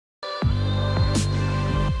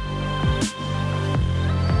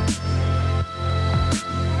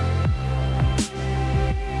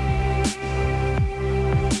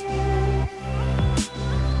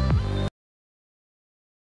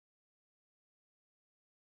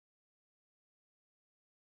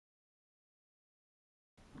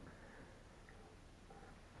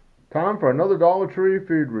Time for another Dollar Tree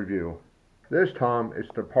food review. This time it's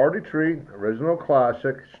the Party Treat Original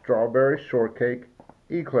Classic Strawberry Shortcake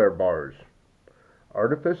Eclair Bars.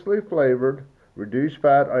 Artificially flavored, reduced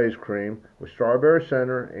fat ice cream with strawberry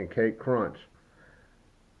center and cake crunch.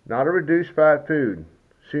 Not a reduced fat food.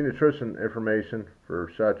 See nutrition information for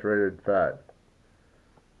saturated fat.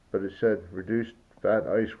 But it said reduced fat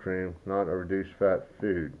ice cream, not a reduced fat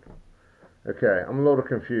food. Okay, I'm a little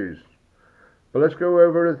confused. But let's go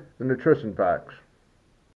over the nutrition facts.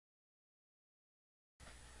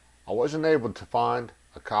 I wasn't able to find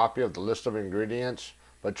a copy of the list of ingredients,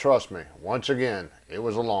 but trust me, once again, it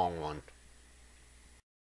was a long one.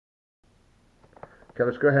 Okay,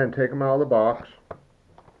 let's go ahead and take them out of the box.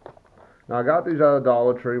 Now I got these out of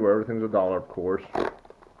Dollar Tree, where everything's $1, of course.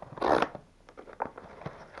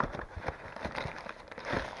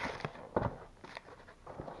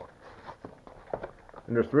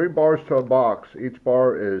 And there's 3 bars to a box. Each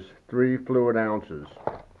bar is 3 fluid ounces.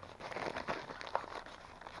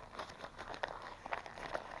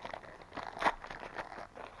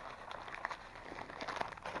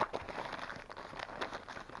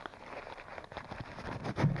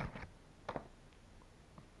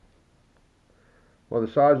 Well,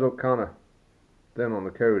 the sides look kind of thin on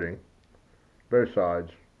the coating, both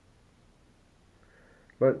sides.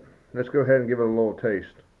 But let's go ahead and give it a little taste.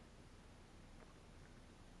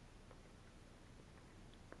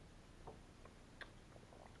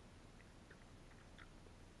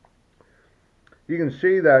 You can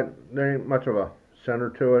see that there ain't much of a center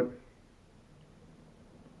to it.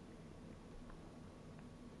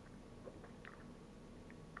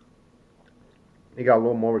 You got a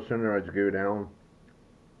little more of a center as you go down.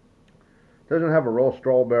 Doesn't have a real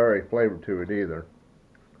strawberry flavor to it either.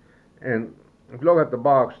 And if you look at the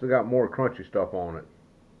box, they got more crunchy stuff on it.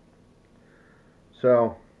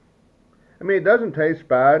 So, I mean, it doesn't taste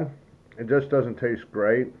bad. It just doesn't taste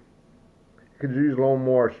great. Could use a little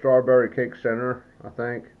more strawberry cake center, I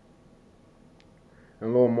think,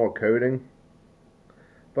 and a little more coating.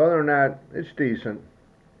 But other than that, it's decent.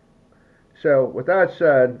 So with that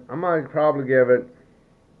said, I might probably give it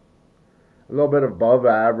a little bit above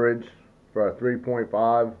average for a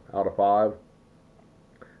 3.5 out of 5.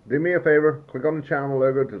 Do me a favor, click on the channel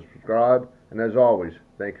logo to subscribe, and as always,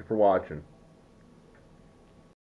 thank you for watching.